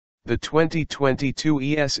The 2022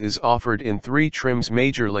 ES is offered in 3 trims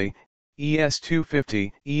majorly: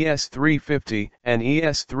 ES250, ES350, and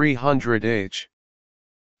ES300h.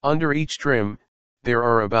 Under each trim, there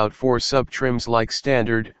are about 4 sub-trims like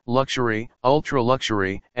Standard, Luxury, Ultra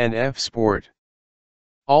Luxury, and F-Sport.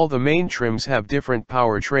 All the main trims have different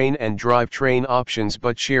powertrain and drivetrain options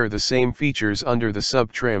but share the same features under the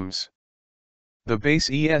sub-trims. The base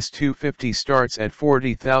ES250 starts at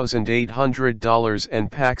 $40,800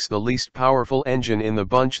 and packs the least powerful engine in the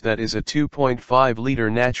bunch, that is a 2.5-liter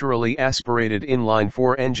naturally aspirated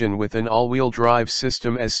inline-4 engine with an all-wheel drive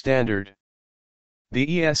system as standard. The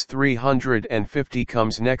ES350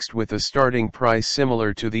 comes next with a starting price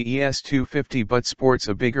similar to the ES250 but sports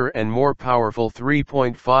a bigger and more powerful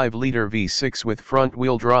 3.5-liter V6 with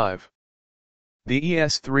front-wheel drive. The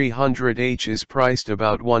ES300h is priced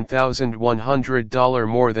about $1,100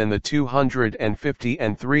 more than the 250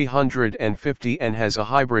 and 350 and has a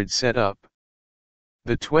hybrid setup.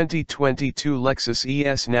 The 2022 Lexus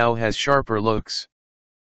ES now has sharper looks.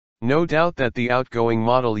 No doubt that the outgoing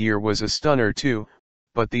model year was a stunner too,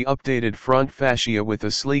 but the updated front fascia with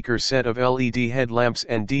a sleeker set of LED headlamps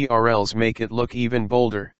and DRLs make it look even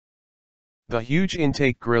bolder. The huge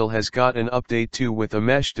intake grille has got an update too with a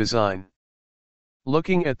mesh design.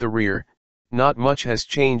 Looking at the rear, not much has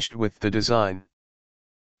changed with the design.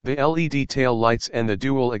 The LED tail lights and the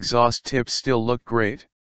dual exhaust tips still look great.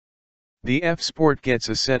 The F-Sport gets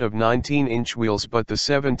a set of 19-inch wheels but the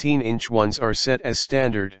 17-inch ones are set as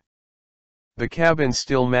standard. The cabin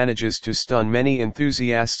still manages to stun many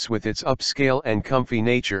enthusiasts with its upscale and comfy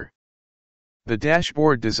nature. The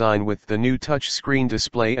dashboard design with the new touchscreen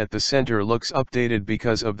display at the center looks updated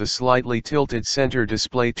because of the slightly tilted center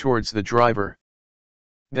display towards the driver.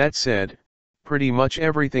 That said, pretty much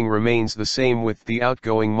everything remains the same with the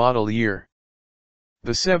outgoing model year.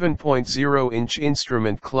 The 7.0-inch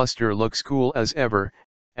instrument cluster looks cool as ever,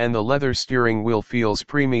 and the leather steering wheel feels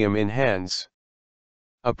premium in hands.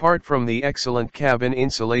 Apart from the excellent cabin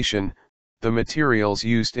insulation, the materials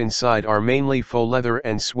used inside are mainly faux leather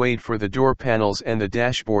and suede for the door panels and the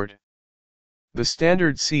dashboard. The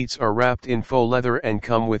standard seats are wrapped in faux leather and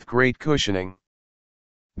come with great cushioning.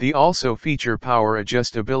 They also feature power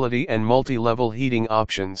adjustability and multi-level heating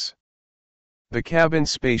options. The cabin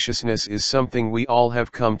spaciousness is something we all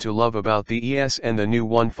have come to love about the ES, and the new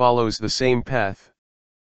one follows the same path.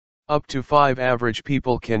 Up to 5 average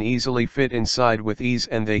people can easily fit inside with ease,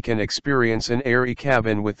 and they can experience an airy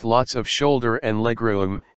cabin with lots of shoulder and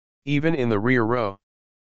legroom, even in the rear row.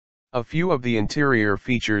 A few of the interior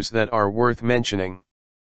features that are worth mentioning: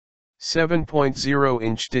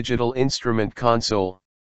 7.0-inch digital instrument console,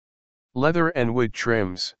 leather and wood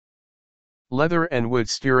trims, leather and wood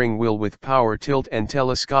steering wheel with power tilt and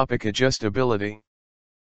telescopic adjustability,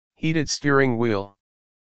 heated steering wheel,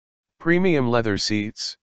 premium leather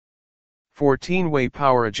seats, 14-way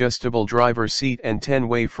power adjustable driver seat and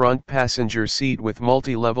 10-way front passenger seat with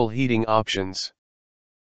multi-level heating options.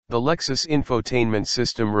 The Lexus infotainment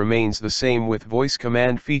system remains the same with voice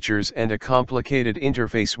command features and a complicated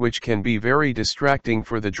interface which can be very distracting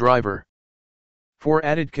for the driver. For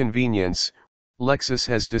added convenience, Lexus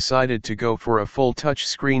has decided to go for a full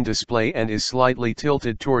touchscreen display and is slightly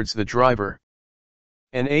tilted towards the driver.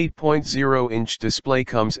 An 8.0-inch display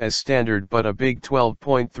comes as standard, but a big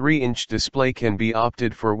 12.3-inch display can be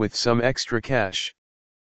opted for with some extra cash.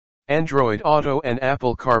 Android Auto and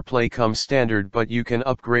Apple CarPlay come standard, but you can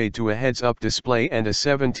upgrade to a heads-up display and a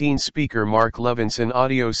 17-speaker Mark Levinson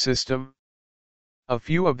audio system. A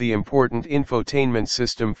few of the important infotainment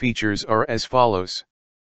system features are as follows: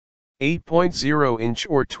 8.0-inch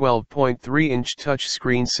or 12.3-inch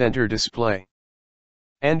touchscreen center display,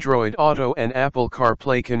 Android Auto and Apple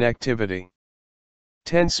CarPlay connectivity,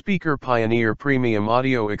 10-speaker Pioneer Premium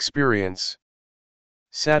audio experience,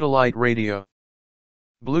 satellite radio,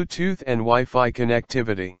 Bluetooth and Wi-Fi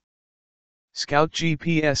connectivity, Scout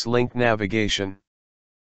GPS link navigation.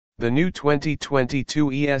 The new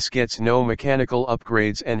 2022 ES gets no mechanical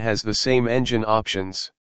upgrades and has the same engine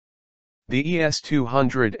options. The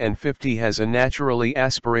ES250 has a naturally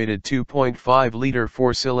aspirated 2.5-liter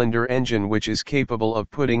 4-cylinder engine which is capable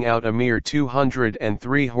of putting out a mere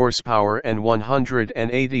 203 horsepower and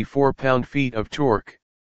 184 pound-feet of torque.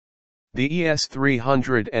 The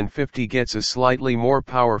ES350 gets a slightly more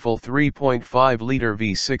powerful 3.5-liter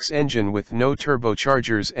V6 engine with no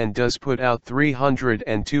turbochargers and does put out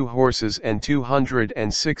 302 horses and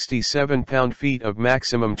 267 pound-feet of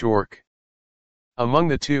maximum torque. Among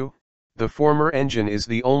the two, the former engine is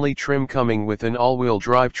the only trim coming with an all-wheel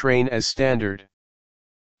drivetrain as standard.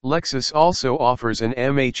 Lexus also offers an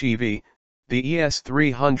MHEV, the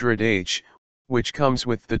ES300h, which comes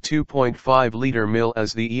with the 2.5-liter mill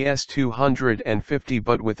as the ES250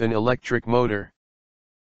 but with an electric motor.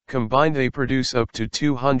 Combined they produce up to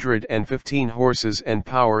 215 horses and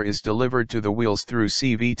power is delivered to the wheels through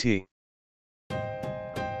CVT.